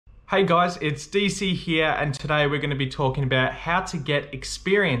Hey guys, it's DC here, and today we're going to be talking about how to get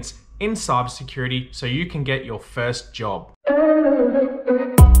experience in cybersecurity so you can get your first job.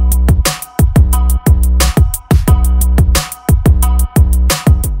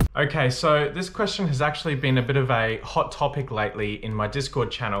 Okay, so this question has actually been a bit of a hot topic lately in my Discord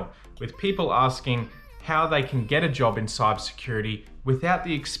channel, with people asking how they can get a job in cybersecurity without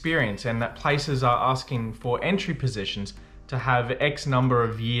the experience, and that places are asking for entry positions to have X number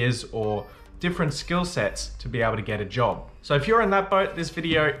of years or different skill sets to be able to get a job. So if you're in that boat, this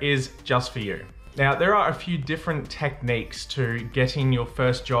video is just for you. Now, there are a few different techniques to getting your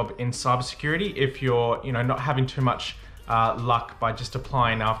first job in cybersecurity if you're not having too much luck by just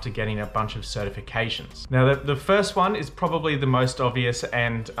applying after getting a bunch of certifications. Now, the first one is probably the most obvious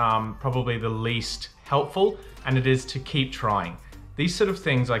and probably the least helpful, and it is to keep trying. These sort of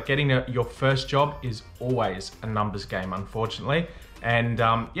things, like getting your first job, is always a numbers game, unfortunately. And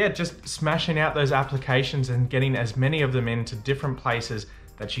yeah, just smashing out those applications and getting as many of them into different places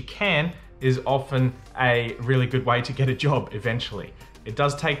that you can is often a really good way to get a job eventually. It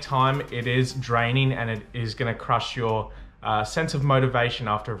does take time, it is draining, and it is going to crush your sense of motivation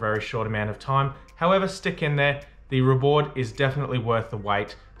after a very short amount of time. However, stick in there. The reward is definitely worth the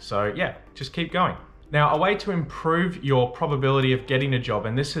wait. So yeah, just keep going. Now, a way to improve your probability of getting a job,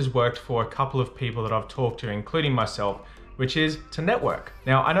 and this has worked for a couple of people that I've talked to, including myself, which is to network.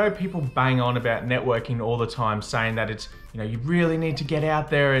 Now, I know people bang on about networking all the time, saying that it's, you really need to get out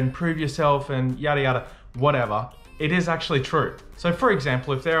there and prove yourself and yada yada, whatever. It is actually true. So for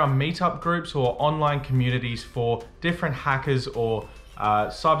example, if there are meetup groups or online communities for different hackers or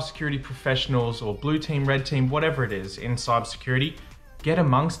cybersecurity professionals or blue team, red team, whatever it is in cybersecurity, get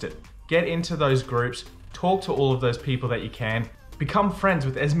amongst it. Get into those groups, talk to all of those people that you can, become friends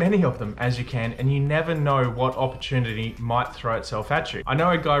with as many of them as you can, and you never know what opportunity might throw itself at you. I know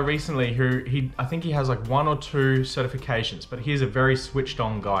a guy recently who I think he has like 1 or 2 certifications, but he's a very switched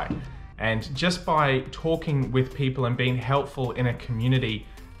on guy. And just by talking with people and being helpful in a community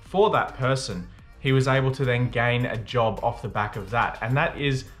for that person, he was able to then gain a job off the back of that. And that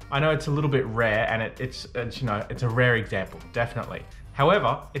is, I know it's a little bit rare, and it's a rare example, definitely.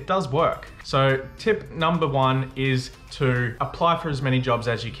 However, it does work. So tip number 1 is to apply for as many jobs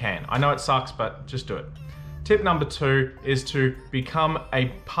as you can. I know it sucks, but just do it. Tip number 2 is to become a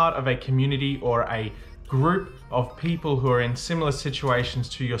part of a community or a group of people who are in similar situations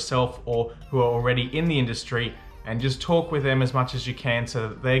to yourself or who are already in the industry, and just talk with them as much as you can so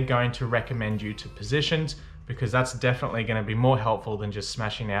that they're going to recommend you to positions, because that's definitely going to be more helpful than just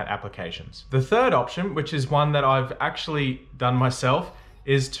smashing out applications. The third option, which is one that I've actually done myself,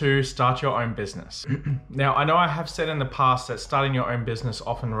 is to start your own business. Now, I know I have said in the past that starting your own business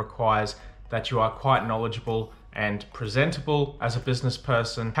often requires that you are quite knowledgeable and presentable as a business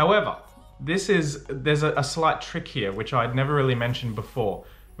person. However, there's a slight trick here, which I'd never really mentioned before,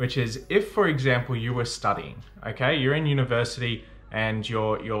 which is if, for example, you were studying, okay, you're in university and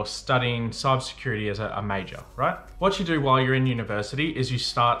you're studying cybersecurity as a major, right? What you do while you're in university is you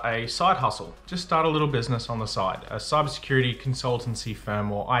start a side hustle. Just start a little business on the side, a cybersecurity consultancy firm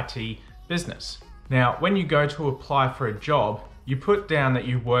or IT business. Now, when you go to apply for a job, you put down that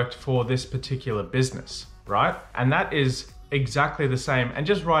you worked for this particular business, right? And that is exactly the same. And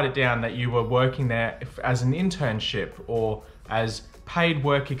just write it down that you were working there as an internship or as paid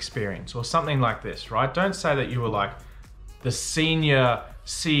work experience or something like this, right? Don't say that you were like the senior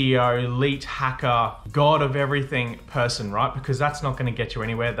CEO, elite hacker, god of everything person, right? Because that's not going to get you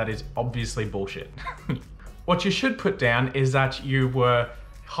anywhere. That is obviously bullshit. What you should put down is that you were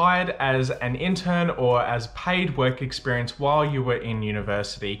hired as an intern or as paid work experience while you were in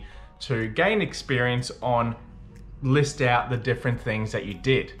university to gain experience on, list out the different things that you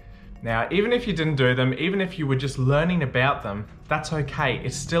did. Now, even if you didn't do them, even if you were just learning about them, that's okay.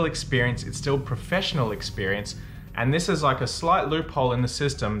 It's still experience, it's still professional experience. And this is like a slight loophole in the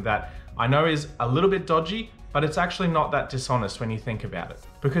system that I know is a little bit dodgy, but it's actually not that dishonest when you think about it.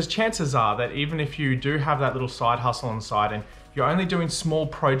 Because chances are that even if you do have that little side hustle on the side and you're only doing small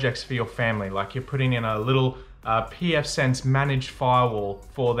projects for your family, like you're putting in a little pfSense managed firewall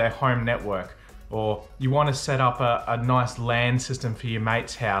for their home network, or you want to set up a nice LAN system for your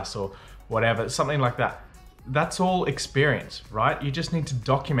mate's house or whatever, something like that. That's all experience, right? You just need to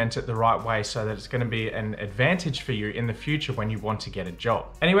document it the right way so that it's going to be an advantage for you in the future when you want to get a job.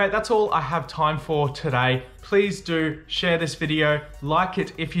 Anyway, that's all I have time for today. Please do share this video, like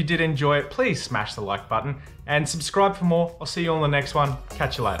it if you did enjoy it. Please smash the like button and subscribe for more. I'll see you on the next one.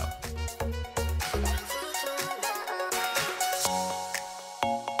 Catch you later.